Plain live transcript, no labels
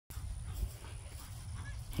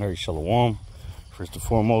All right, shalom. First and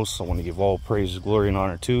foremost, I want to give all praise, glory, and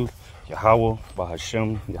honor to Yahweh,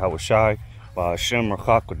 Bahashem, Yahweh Shai, Bahashem,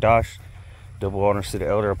 Rachak Kodash. Double honors to the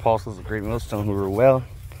elder apostles of Great Millstone who rule well.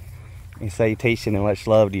 And salutation and much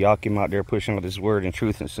love to Yakim out there pushing out this word in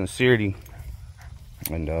truth and sincerity.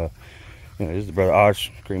 And this is the brother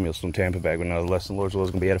Osh, Great Millstone Tampa, back with another lesson. Lord's will is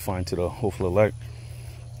going to be edifying to the hopeful elect.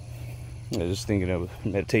 Just thinking of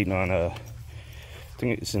meditating on, I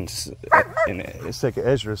think it's in Second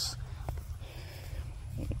Esdras,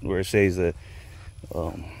 where it says that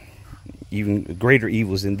even greater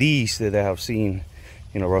evils than these that I have seen,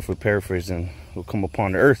 roughly paraphrasing, will come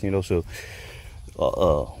upon the earth. So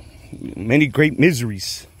many great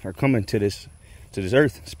miseries are coming to this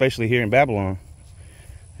earth, especially here in Babylon.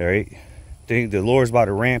 All right, the Lord's about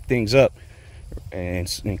to ramp things up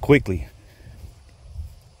and quickly.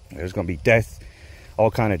 There's gonna be death,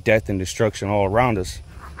 all kind of death and destruction all around us.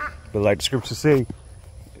 But like the scriptures say,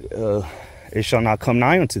 it shall not come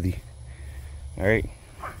nigh unto thee. All right,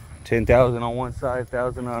 10,000 on one side,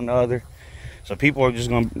 1,000 on the other. So people are just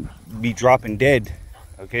gonna be dropping dead.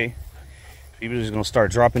 Okay, people are just gonna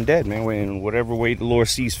start dropping dead, man, in whatever way the Lord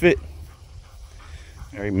sees fit.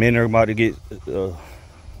 All right, men are about to get, they're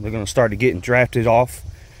gonna start getting drafted off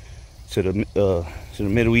to the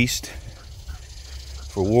Middle East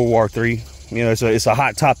for World War III. It's a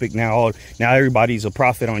hot topic now. Now everybody's a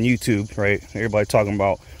prophet on YouTube, right? Everybody talking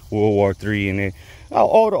about World War III, and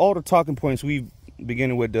all the talking points we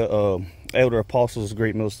beginning with the elder apostles,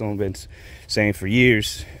 Great Millstone, been saying for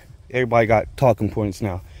years. Everybody got talking points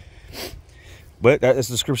now. But as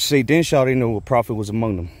the scriptures say, then shall they know a prophet was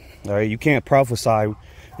among them. All right, you can't prophesy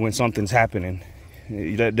when something's happening.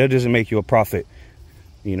 That doesn't make you a prophet.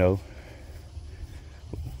 You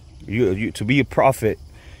to be a prophet,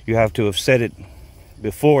 you have to have said it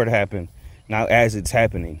before it happened, not as it's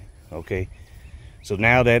happening. Okay, so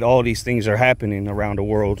now that all these things are happening around the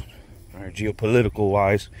world, geopolitical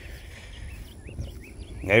wise,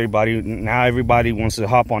 everybody wants to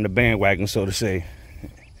hop on the bandwagon, so to say,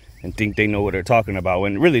 and think they know what they're talking about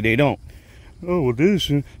when really they don't. Oh, well,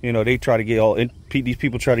 this, they try to get these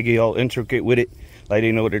people try to get all intricate with it, like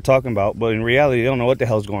they know what they're talking about, but in reality they don't know what the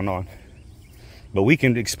hell's going on. But we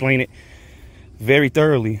can explain it very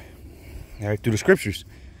thoroughly, right, through the scriptures.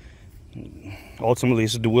 Ultimately,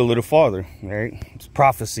 it's the will of the Father, right? It's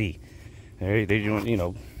prophecy. Right? They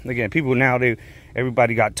doing, again, people now,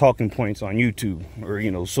 everybody got talking points on YouTube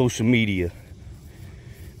or social media.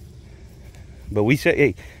 But we said,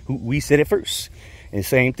 hey, we said it first. And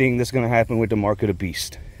same thing that's gonna happen with the mark of the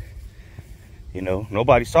beast.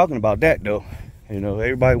 Nobody's talking about that though.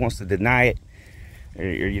 Everybody wants to deny it,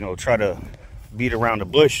 or try to beat around the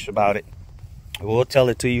bush about it. We'll tell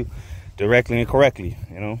it to you directly and correctly.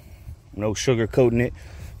 No sugarcoating it.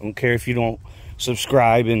 I don't care if you don't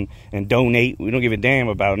subscribe and donate. We don't give a damn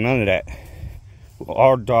about none of that.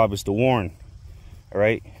 Our job is to warn. All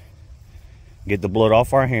right, get the blood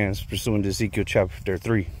off our hands, pursuant to Ezekiel chapter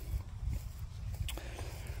 3.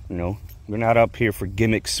 We're not up here for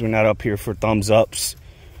gimmicks. We're not up here for thumbs ups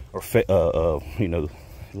or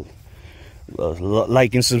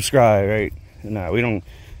like and subscribe, right? No, we don't.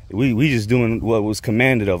 We just doing what was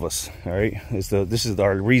commanded of us. All right, this is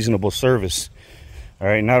our reasonable service. All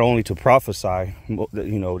right, not only to prophesy,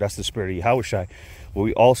 that's the spirit of Yahweh Shai, but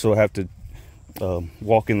we also have to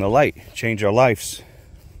walk in the light, change our lives,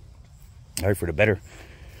 all right, for the better.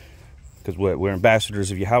 Because we're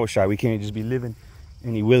ambassadors of Yahweh Shai. We can't just be living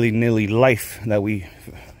any willy-nilly life that we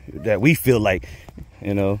feel like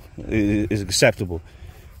is acceptable.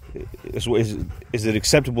 Is it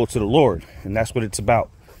acceptable to the Lord? And that's what it's about.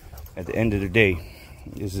 At the end of the day,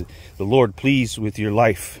 is the Lord pleased with your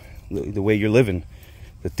life, the way you're living,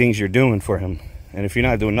 the things you're doing for him? And if you're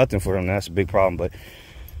not doing nothing for him, that's a big problem. But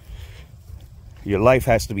your life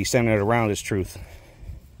has to be centered around his truth.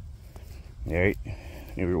 All right,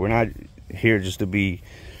 we're not here just to be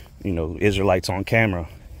Israelites on camera.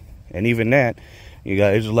 And even that, you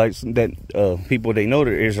got Israelites that people, they know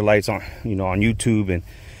they're Israelites on on YouTube, and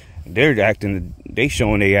they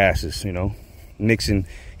showing their asses, mixing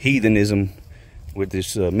heathenism with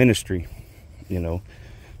this ministry,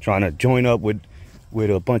 trying to join up with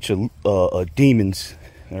a bunch of demons,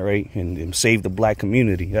 all right, and save the black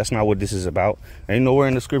community. That's not what this is about. Ain't nowhere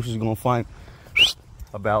in the scriptures you're gonna find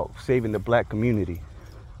about saving the black community.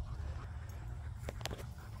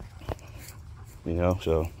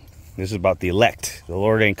 So this is about the elect. The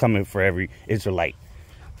Lord ain't coming for every Israelite.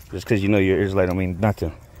 Just because you're Israelite don't mean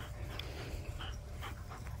nothing.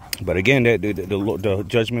 But again, the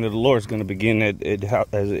judgment of the Lord is going to begin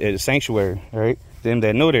at a sanctuary, right? Them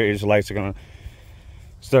that know they're Israelites are going to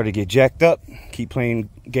start to get jacked up, keep playing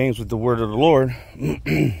games with the word of the Lord,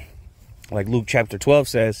 like Luke chapter 12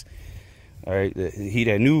 says, all right, he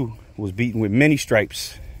that knew was beaten with many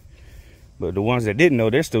stripes. But the ones that didn't know,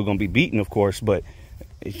 they're still going to be beaten, of course. But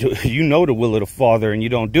you know the will of the Father and you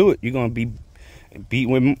don't do it, you're going to be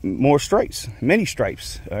beaten with more stripes, many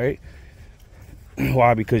stripes, all right?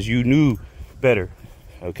 Why? Because you knew better,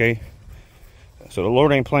 okay? So the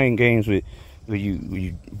Lord ain't playing games with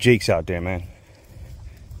you jakes out there, man.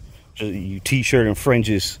 Just you t-shirt and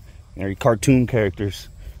fringes, you cartoon characters.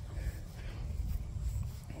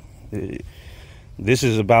 This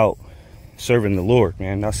is about serving the Lord,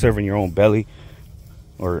 man, not serving your own belly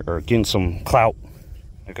or getting some clout.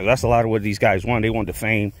 Because that's a lot of what these guys want. They want the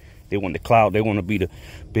fame, they want the clout, they want to be the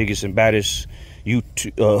biggest and baddest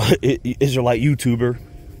Israelite YouTuber,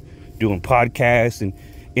 doing podcasts and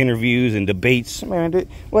interviews and debates. Man,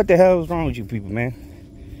 what the hell is wrong with you people, man?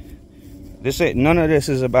 None of this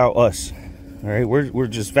is about us. All right, we're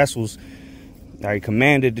just vessels, all right,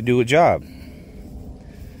 commanded to do a job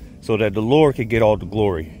so that the Lord could get all the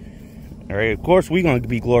glory. All right, of course we're going to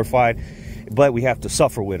be glorified, but we have to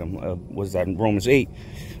suffer with him. Was that in Romans 8?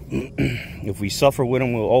 If we suffer with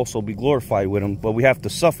him, we'll also be glorified with him. But we have to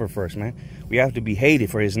suffer first, man. We have to be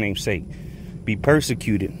hated for his name's sake, be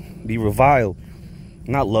persecuted, be reviled,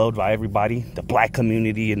 not loved by everybody. The black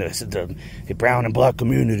community and the brown and black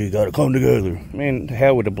community got to come together. Man, the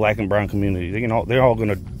hell with the black and brown community. They're all going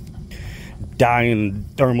to die in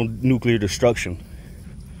thermonuclear destruction.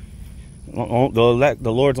 The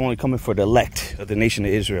Lord's only coming for the elect of the nation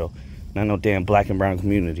of Israel, not no damn black and brown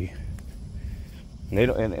community. And they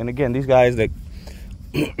don't, and again, these guys that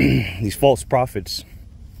these false prophets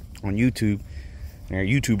on YouTube, they're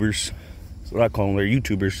YouTubers. That's what I call them. They're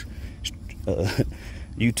YouTubers.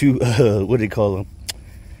 YouTube. What do they call them?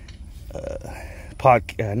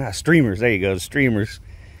 Not streamers. There you go, streamers.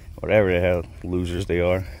 Whatever the hell losers they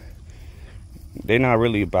are. They're not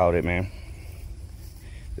really about it, man.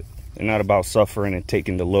 They're not about suffering and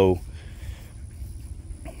taking the low.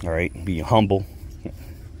 All right, being humble.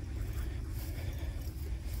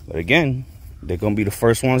 But again, they're going to be the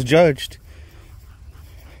first ones judged.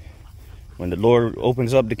 When the Lord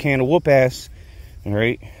opens up the can of whoop ass, all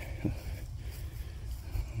right?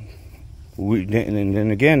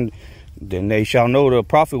 Then they shall know the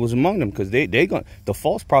prophet was among them, because the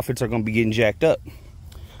false prophets are going to be getting jacked up.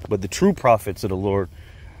 But the true prophets of the Lord,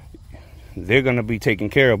 they're going to be taken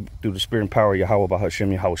care of through the spirit and power of Yahweh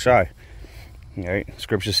Bahashem Yahushai. All right,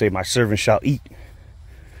 scriptures say, my servant shall eat.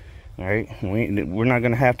 All right, we're not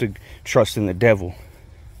going to have to trust in the devil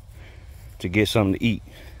to get something to eat.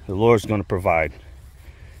 The Lord's going to provide.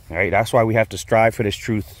 All right, that's why we have to strive for this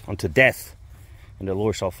truth unto death, and the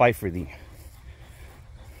Lord shall fight for thee.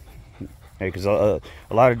 Because a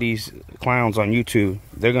lot of these clowns on YouTube,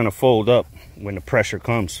 they're going to fold up when the pressure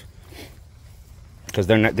comes, because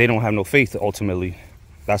they don't have no faith ultimately.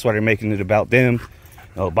 That's why they're making it about them.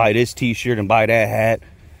 Buy this t-shirt and buy that hat.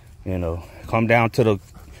 Come down to the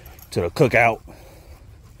cookout.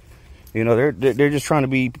 They're just trying to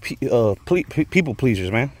be people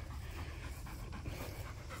pleasers, man.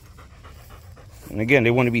 And again,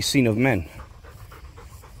 they want to be seen of men.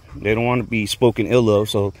 They don't want to be spoken ill of,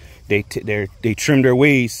 so they trim their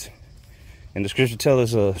ways. And the scripture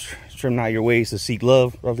tells us, trim not your ways to seek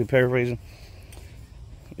love, roughly paraphrasing.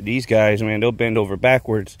 These guys, man, they'll bend over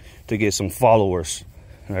backwards to get some followers.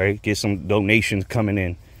 All right, get some donations coming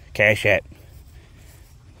in, Cash App.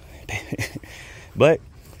 But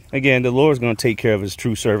again, the Lord's going to take care of his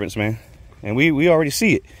true servants, man. And we already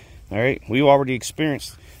see it. All right, we already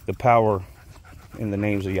experienced the power in the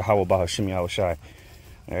names of Yahweh Bahashem Yahushai.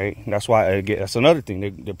 All right, and that's why that's another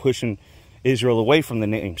thing. They're pushing Israel away from the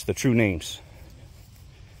names, the true names.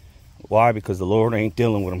 Why? Because the Lord ain't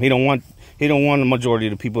dealing with them. He don't want the majority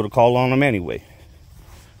of the people to call on him anyway.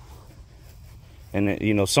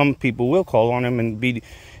 And some people will call on him and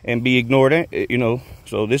be ignored.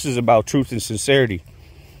 So this is about truth and sincerity,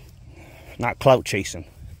 not clout chasing.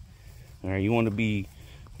 All right, you want to be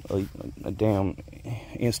a damn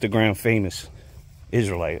Instagram famous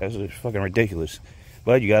Israelite? That's fucking ridiculous.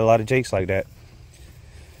 But you got a lot of jakes like that.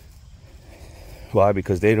 Why?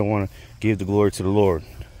 Because they don't want to give the glory to the Lord.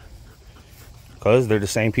 Because they're the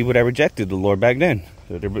same people that rejected the Lord back then.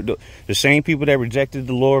 The same people that rejected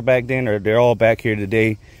the Lord back then, they're all back here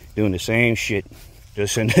today doing the same shit,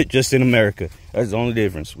 just in America. That's the only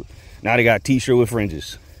difference. Now they got a t-shirt with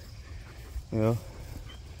fringes.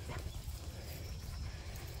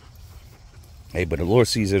 Hey, but the Lord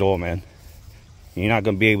sees it all, man. You're not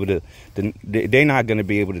going to be able to, they're not going to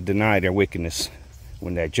be able to deny their wickedness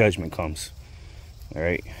when that judgment comes. All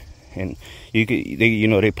right. And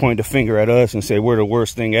they point the finger at us and say we're the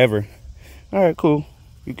worst thing ever. All right, cool.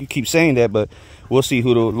 You can keep saying that, but we'll see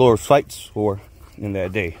who the Lord fights for in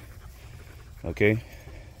that day. Okay?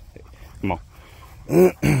 Come on.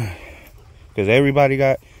 Because everybody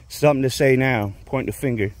got something to say now. Point the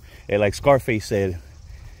finger. And like Scarface said,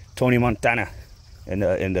 Tony Montana, in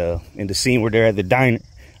the scene where they're at the diner,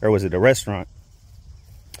 or was it the restaurant?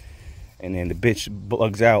 And then the bitch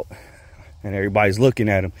bugs out, and everybody's looking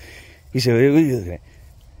at him. He said,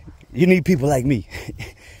 "You need people like me,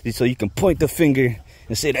 so you can point the finger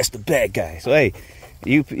and say that's the bad guy." So hey,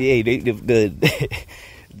 the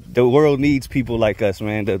world needs people like us,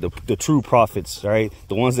 man. The true prophets, all right?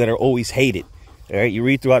 The ones that are always hated, all right? You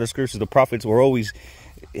read throughout the scriptures, the prophets were always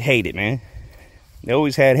hated, man. They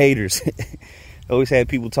always had haters. Always had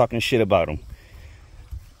people talking shit about them.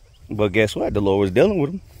 But guess what? The Lord was dealing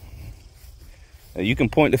with them. You can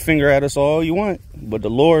point the finger at us all you want, but the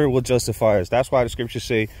Lord will justify us. That's why the scriptures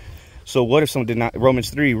say, so what if some did not, Romans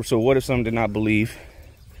 3, so what if some did not believe?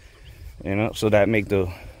 You know, so that make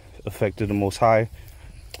the effect of the Most High,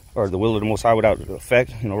 or the will of the Most High without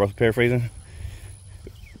effect, you know, rough paraphrasing.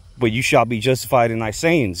 But you shall be justified in thy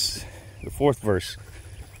sayings, the 4th verse.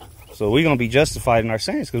 So we're going to be justified in our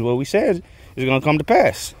sayings, because what we said is going to come to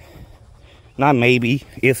pass. Not maybe,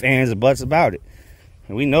 if, ands, or buts about it.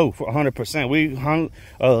 And we know for 100%. We've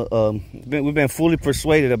been fully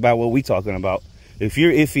persuaded about what we're talking about. If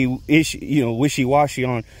you're iffy, wishy-washy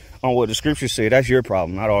on what the scriptures say, that's your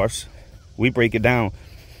problem, not ours. We break it down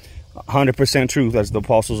 100% truth, as the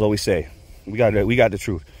apostles always say. We got the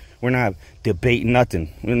truth. We're not debating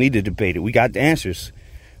nothing. We don't need to debate it. We got the answers.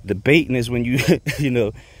 Debating is when you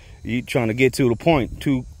you trying to get to the point.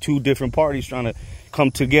 Two different parties trying to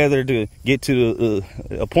come together to get to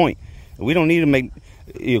a point. We don't need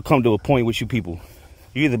to come to a point with you people.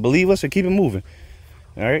 You either believe us or keep it moving.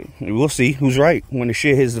 All right, and we'll see who's right when the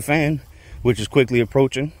shit hits the fan, which is quickly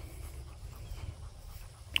approaching.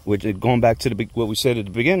 Which is going back to what we said at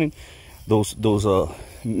the beginning, those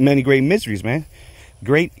many great mysteries, man.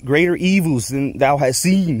 Greater evils than thou hast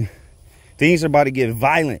seen. Things are about to get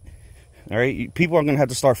violent. All right, people are gonna have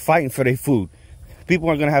to start fighting for their food. People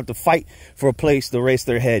are gonna have to fight for a place to rest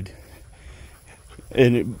their head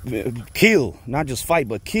and kill, not just fight,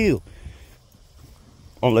 but kill.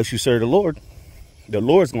 Unless you serve the Lord, the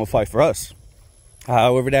Lord's gonna fight for us.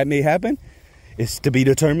 However that may happen, it's to be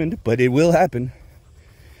determined, but it will happen.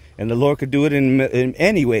 And the Lord could do it in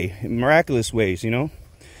any way, in miraculous ways, you know.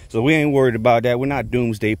 So we ain't worried about that. We're not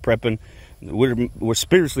doomsday prepping. We're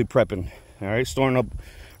spiritually prepping. All right, storing up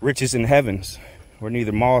riches in the heavens. We're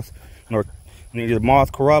neither moth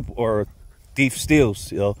corrupt or thief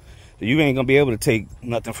steals. You know, so you ain't gonna be able to take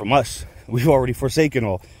nothing from us. We've already forsaken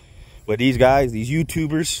all. But these guys, these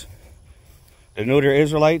YouTubers, they know they're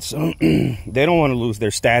Israelites. They don't want to lose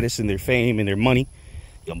their status and their fame and their money,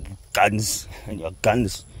 your guns and your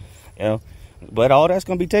guns. You know, but all that's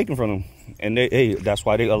gonna be taken from them, and that's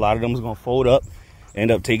why a lot of them is gonna fold up, end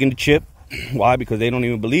up taking the chip. Why? Because they don't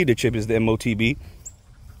even believe the chip is the MOTB.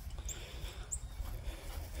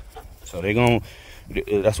 So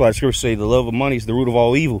that's why the scriptures say the love of money is the root of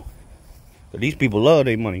all evil. But these people love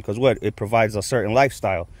their money because what? It provides a certain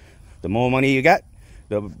lifestyle. The more money you got,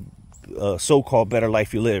 the so-called better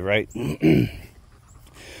life you live, right?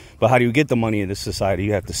 But how do you get the money in this society?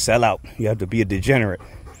 You have to sell out. You have to be a degenerate.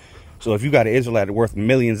 So if you got an Israelite worth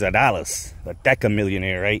millions of dollars, a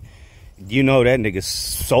deca-millionaire, right? You know that nigga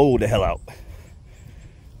sold the hell out.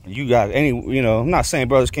 You got I'm not saying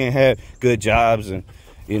brothers can't have good jobs and,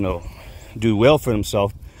 do well for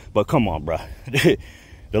themselves, but come on, bro.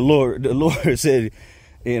 The Lord said,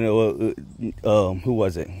 who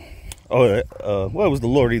was it? What was the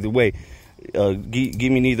Lord either way?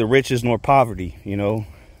 Give me neither riches nor poverty,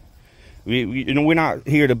 We're not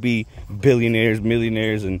here to be billionaires,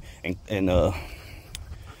 millionaires, and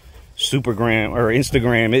Supergram or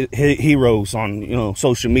Instagram heroes on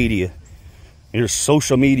social media. Your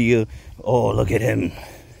social media, oh, look at him.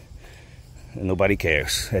 And nobody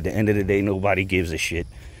cares. At the end of the day, nobody gives a shit.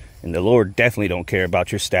 And the Lord definitely don't care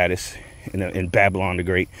about your status in Babylon the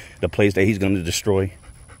Great, the place that he's going to destroy.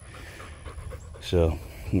 So,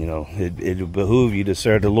 it behoove you to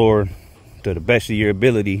serve the Lord to the best of your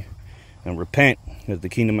ability and repent, because the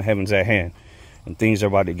kingdom of heaven's at hand. And things are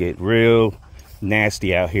about to get real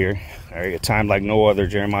nasty out here. All right, a time like no other,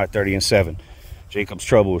 Jeremiah 30:7. Jacob's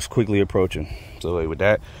trouble is quickly approaching. So with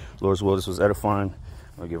that, Lord's will, this was edifying.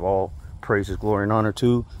 I'll give all praises, glory, and honor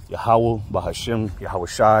to Yahweh, Bahashem, Yahweh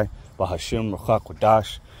Shai, Bahashem, Ruach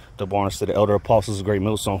Kodash, the bonus to the elder apostles of Great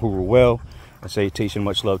Millstone who rule well, and salutation,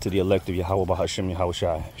 much love to the elect of Yahweh, Bahashem, Yahweh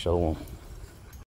Shai. Shalom.